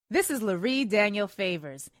This is Lurie Daniel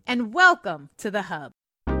Favors, and welcome to The Hub.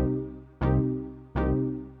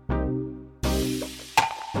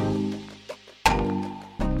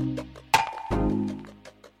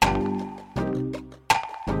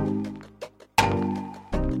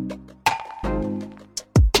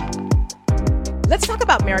 Let's talk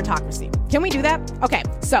about meritocracy. Can we do that? Okay,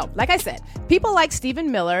 so like I said, people like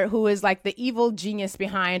Stephen Miller, who is like the evil genius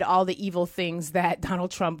behind all the evil things that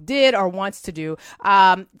Donald Trump did or wants to do.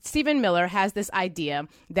 Stephen Miller has this idea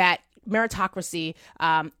that meritocracy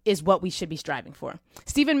is what we should be striving for.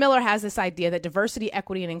 Stephen Miller has this idea that diversity,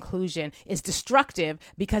 equity, and inclusion is destructive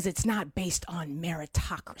because it's not based on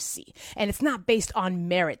meritocracy and it's not based on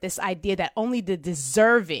merit. This idea that only the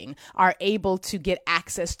deserving are able to get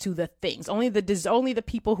access to the things. Only the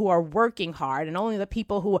people who are working hard and only the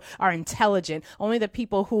people who are intelligent, only the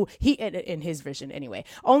people who in his vision anyway,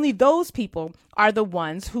 only those people are the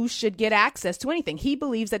ones who should get access to anything. He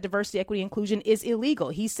believes that diversity, equity, inclusion is illegal.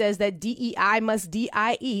 He says that DEI must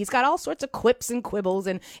DIE. He's got all sorts of quips and quibbles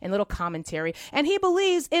and little commentary. And he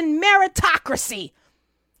believes in meritocracy.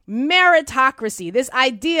 Meritocracy, this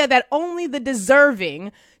idea that only the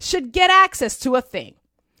deserving should get access to a thing.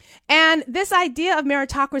 And this idea of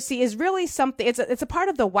meritocracy is really something, it's a part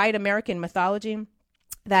of the white American mythology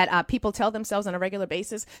that people tell themselves on a regular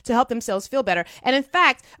basis to help themselves feel better. And in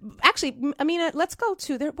fact, actually, Amina, let's go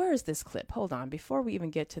to there. Where is this clip? Hold on. Before we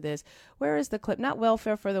even get to this, where is the clip? Not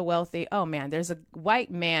welfare for the wealthy. Oh, man, there's a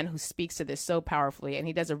white man who speaks to this so powerfully, and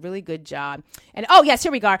he does a really good job. And oh, yes,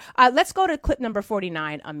 here we go. Let's go to clip number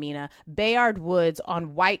 49, Amina. Bayard Woods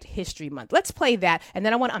on White History Month. Let's play that, and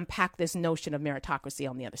then I want to unpack this notion of meritocracy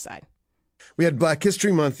on the other side. We had Black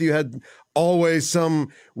History Month. You had always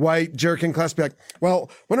some white jerk in class be like, well,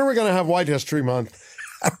 when are we going to have White History Month?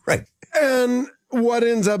 Right. And what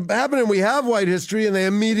ends up happening, we have White History and they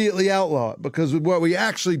immediately outlaw it because what we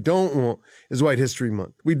actually don't want is White History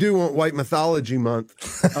Month. We do want White Mythology Month,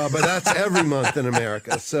 but that's every month in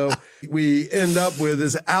America. So we end up with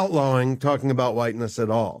this outlawing talking about whiteness at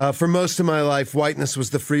all. For most of my life, whiteness was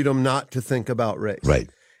the freedom not to think about race. Right.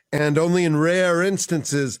 And only in rare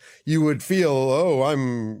instances you would feel, oh,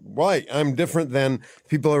 I'm white, I'm different than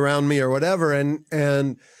people around me or whatever. And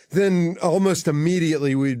then almost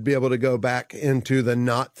immediately we'd be able to go back into the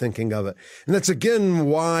not thinking of it. And that's again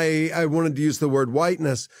why I wanted to use the word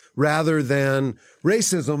whiteness rather than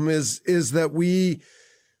racism is that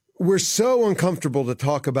we're so uncomfortable to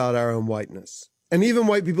talk about our own whiteness. And even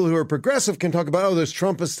white people who are progressive can talk about, oh, those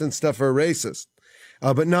Trumpists and stuff are racist,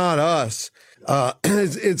 but not us.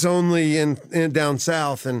 It's only in down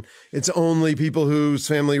south, and it's only people whose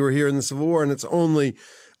family were here in the Civil War, and it's only,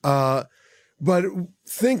 but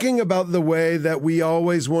thinking about the way that we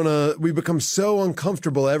always we become so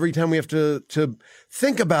uncomfortable every time we have to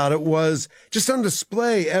think about it was just on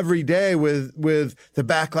display every day with the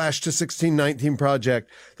backlash to 1619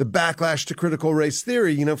 Project, the backlash to critical race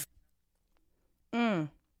theory, you know.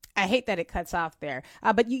 I hate that it cuts off there,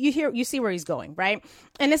 but you see where he's going, right?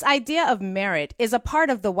 And this idea of merit is a part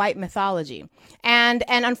of the white mythology, and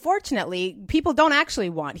unfortunately, people don't actually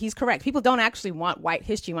want. He's correct. People don't actually want White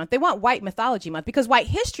History Month. They want White Mythology Month because White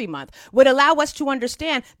History Month would allow us to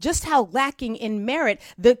understand just how lacking in merit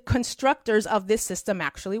the constructors of this system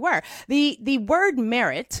actually were. The word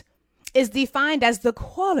merit is defined as the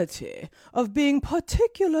quality of being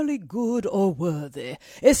particularly good or worthy,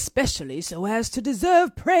 especially so as to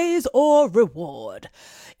deserve praise or reward.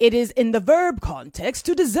 It is in the verb context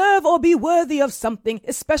to deserve or be worthy of something,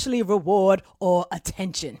 especially reward or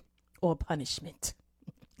attention or punishment.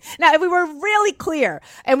 Now, if we were really clear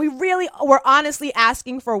and we really were honestly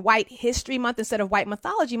asking for White History Month instead of White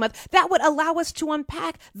Mythology Month, that would allow us to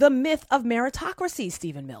unpack the myth of meritocracy,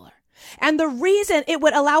 Stephen Miller. And the reason it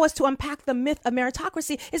would allow us to unpack the myth of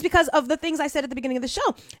meritocracy is because of the things I said at the beginning of the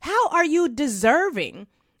show. How are you deserving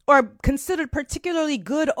or considered particularly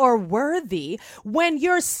good or worthy when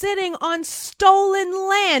you're sitting on stolen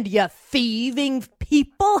land, you thieving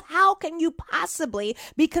people? How can you possibly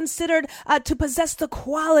be considered to possess the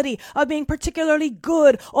quality of being particularly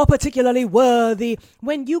good or particularly worthy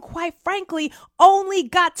when you, quite frankly, only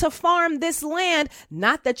got to farm this land?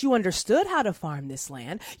 Not that you understood how to farm this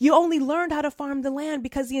land. You only learned how to farm the land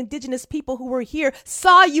because the indigenous people who were here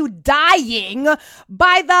saw you dying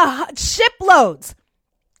by the shiploads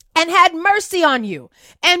and had mercy on you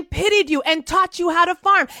and pitied you and taught you how to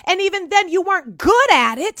farm. And even then you weren't good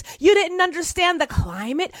at it. You didn't understand the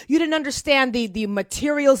climate. You didn't understand the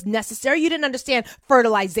materials necessary. You didn't understand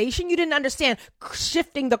fertilization. You didn't understand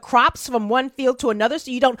shifting the crops from one field to another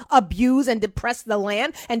so you don't abuse and depress the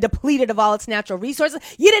land and deplete it of all its natural resources.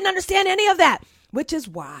 You didn't understand any of that, which is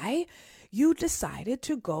why you decided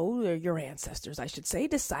to go, or your ancestors, I should say,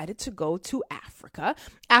 decided to go to Africa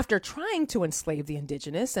after trying to enslave the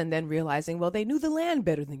indigenous and then realizing, well, they knew the land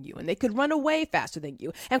better than you and they could run away faster than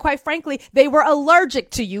you. And quite frankly, they were allergic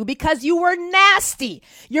to you because you were nasty.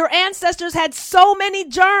 Your ancestors had so many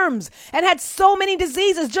germs and had so many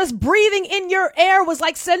diseases. Just breathing in your air was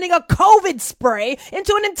like sending a COVID spray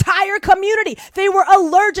into an entire community. They were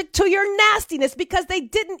allergic to your nastiness because they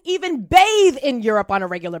didn't even bathe in Europe on a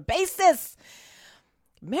regular basis.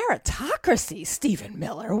 Meritocracy, Stephen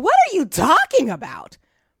Miller. What are you talking about?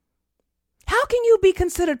 How can you be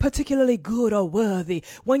considered particularly good or worthy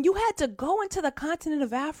when you had to go into the continent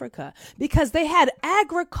of Africa because they had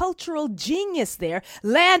agricultural genius there,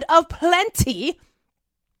 land of plenty,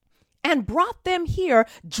 and brought them here,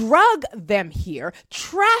 drug them here,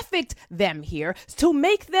 trafficked them here to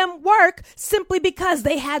make them work simply because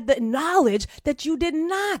they had the knowledge that you did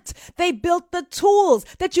not. They built the tools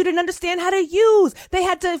that you didn't understand how to use. They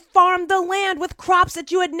had to farm the land with crops that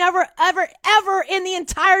you had never, ever in the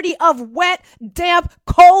entirety of wet, damp,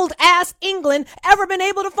 cold-ass England ever been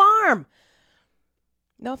able to farm.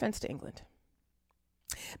 No offense to England.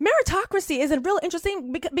 Meritocracy is real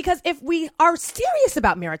interesting because if we are serious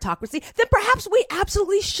about meritocracy, then perhaps we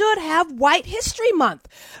absolutely should have White History Month,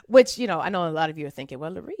 which, I know a lot of you are thinking,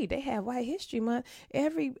 well, Lurie, they have White History Month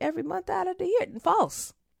every month out of the year.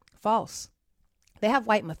 False. They have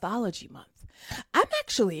White Mythology Month. I'm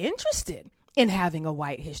actually interested in having a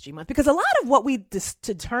White History Month because a lot of what we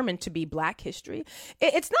determine to be Black history,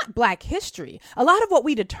 it's not Black history. A lot of what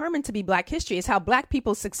we determine to be Black history is how Black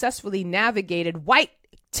people successfully navigated white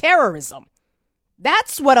terrorism.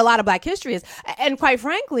 That's what a lot of Black history is. And quite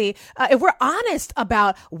frankly, if we're honest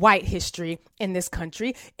about white history in this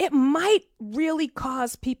country, it might really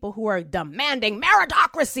cause people who are demanding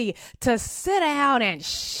meritocracy to sit down and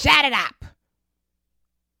shut it up.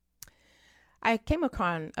 I came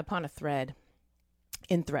upon a thread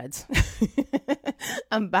in Threads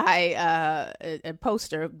by a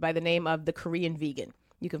poster by the name of The Korean Vegan.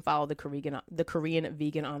 You can follow the Korean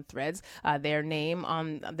Vegan on Threads. Their name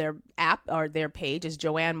on their app or their page is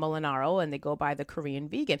Joanne Molinaro, and they go by the Korean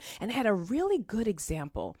Vegan. And it had a really good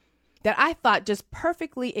example that I thought just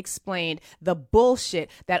perfectly explained the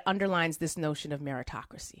bullshit that underlines this notion of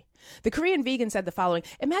meritocracy. The Korean Vegan said the following: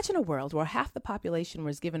 imagine a world where half the population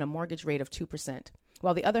was given a mortgage rate of 2%,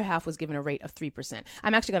 while the other half was given a rate of 3%.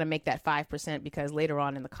 I'm actually going to make that 5% because later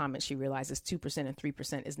on in the comments, she realizes 2% and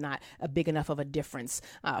 3% is not a big enough of a difference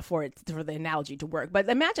for the analogy to work. But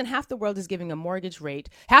imagine half the world is giving a mortgage rate,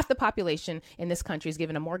 half the population in this country is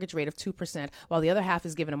given a mortgage rate of 2%, while the other half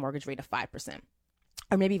is given a mortgage rate of 5%.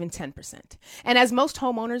 Or maybe even 10%. And as most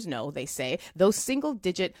homeowners know, they say, those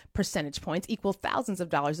single-digit percentage points equal thousands of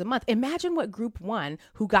dollars a month. Imagine what Group 1,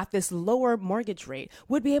 who got this lower mortgage rate,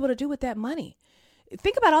 would be able to do with that money.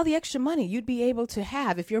 Think about all the extra money you'd be able to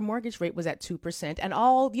have if your mortgage rate was at 2% and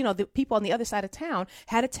all, the people on the other side of town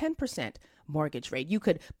had a 10% mortgage rate. You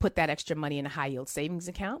could put that extra money in a high yield savings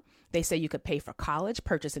account. They say you could pay for college,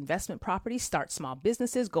 purchase investment properties, start small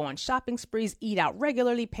businesses, go on shopping sprees, eat out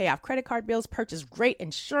regularly, pay off credit card bills, purchase great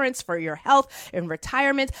insurance for your health and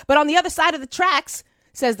retirement. But on the other side of the tracks,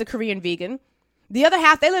 says the Korean Vegan, the other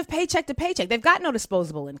half, they live paycheck to paycheck. They've got no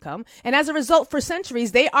disposable income. And as a result, for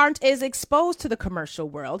centuries, they aren't as exposed to the commercial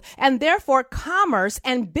world. And therefore, commerce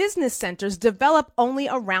and business centers develop only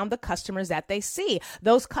around the customers that they see,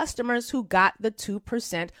 those customers who got the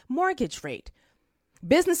 2% mortgage rate.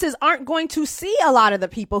 Businesses aren't going to see a lot of the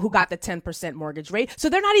people who got the 10% mortgage rate. So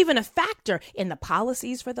they're not even a factor in the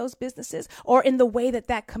policies for those businesses or in the way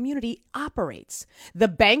that community operates. The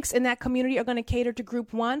banks in that community are going to cater to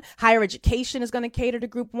Group 1. Higher education is going to cater to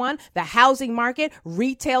Group 1. The housing market,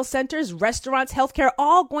 retail centers, restaurants, healthcare,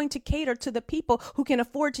 all going to cater to the people who can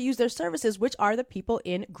afford to use their services, which are the people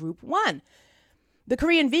in Group 1. The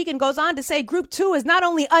Korean Vegan goes on to say Group 2 is not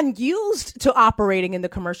only unused to operating in the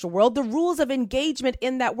commercial world, the rules of engagement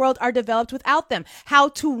in that world are developed without them. How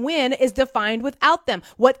to win is defined without them.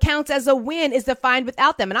 What counts as a win is defined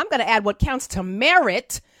without them. And I'm going to add what counts to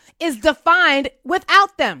merit is defined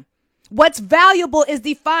without them. What's valuable is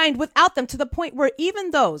defined without them, to the point where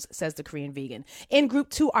even those, says the Korean Vegan, in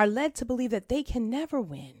Group 2 are led to believe that they can never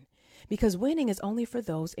win because winning is only for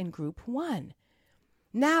those in Group 1.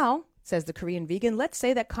 Now, says the Korean Vegan, let's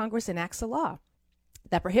say that Congress enacts a law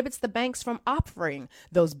that prohibits the banks from offering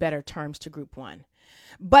those better terms to Group 1.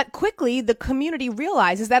 But quickly, the community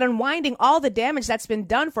realizes that unwinding all the damage that's been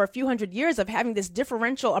done for a few hundred years of having this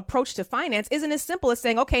differential approach to finance isn't as simple as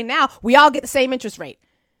saying, okay, now we all get the same interest rate.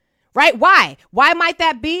 Right? Why? Why might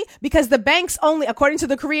that be? Because the banks only, according to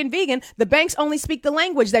the Korean vegan, the banks only speak the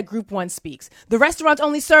language that group 1 speaks. The restaurants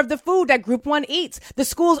only serve the food that group 1 eats. The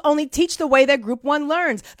schools only teach the way that group 1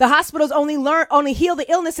 learns. The hospitals only heal the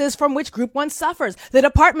illnesses from which group 1 suffers. The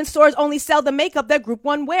department stores only sell the makeup that group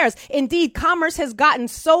 1 wears. Indeed, commerce has gotten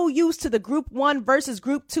so used to the group 1 versus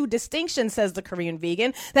group 2 distinction, says the Korean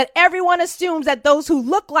vegan, that everyone assumes that those who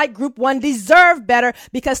look like group 1 deserve better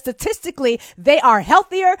because statistically they are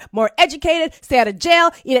healthier, more educated, stay out of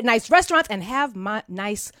jail, eat at nice restaurants, and have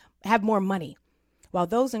more money. While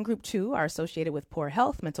those in group 2 are associated with poor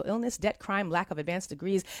health, mental illness, debt, crime, lack of advanced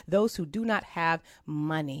degrees, those who do not have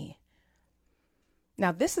money.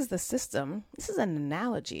 Now, this is the system. This is an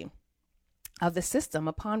analogy of the system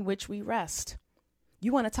upon which we rest.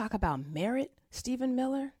 You want to talk about merit, Stephen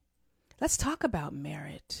Miller? Let's talk about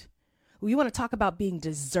merit. You want to talk about being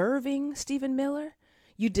deserving, Stephen Miller?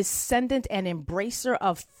 You descendant and embracer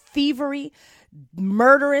of thievery,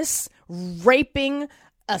 murderous, raping,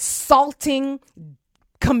 assaulting,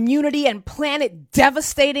 community and planet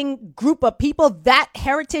devastating group of people. That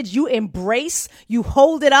heritage you embrace, you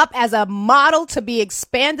hold it up as a model to be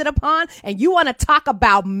expanded upon, and you want to talk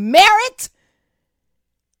about merit?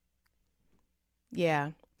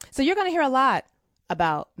 Yeah. So you're going to hear a lot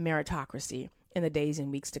about meritocracy in the days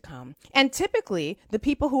and weeks to come. And typically, the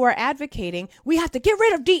people who are advocating, we have to get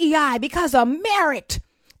rid of DEI because of merit.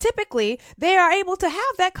 Typically, they are able to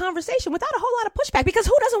have that conversation without a whole lot of pushback, because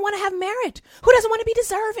who doesn't want to have merit? Who doesn't want to be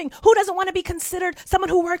deserving? Who doesn't want to be considered someone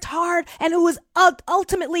who worked hard and who is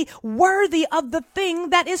ultimately worthy of the thing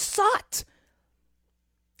that is sought?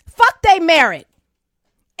 Fuck they merit.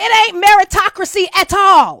 It ain't meritocracy at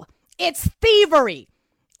all. It's thievery.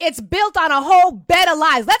 It's built on a whole bed of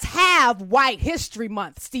lies. Let's have White History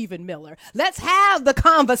Month, Stephen Miller. Let's have the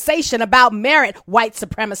conversation about merit, white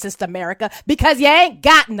supremacist America, because you ain't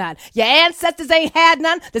got none. Your ancestors ain't had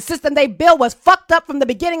none. The system they built was fucked up from the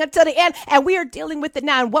beginning until the end, and we are dealing with it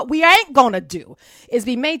now. And what we ain't gonna do is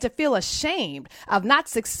be made to feel ashamed of not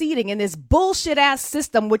succeeding in this bullshit-ass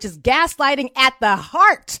system, which is gaslighting at the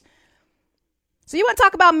heart. So you want to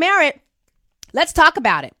talk about merit? Let's talk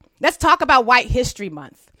about it. Let's talk about White History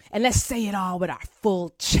Month. And let's say it all with our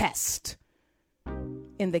full chest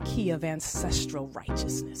in the key of ancestral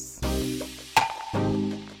righteousness.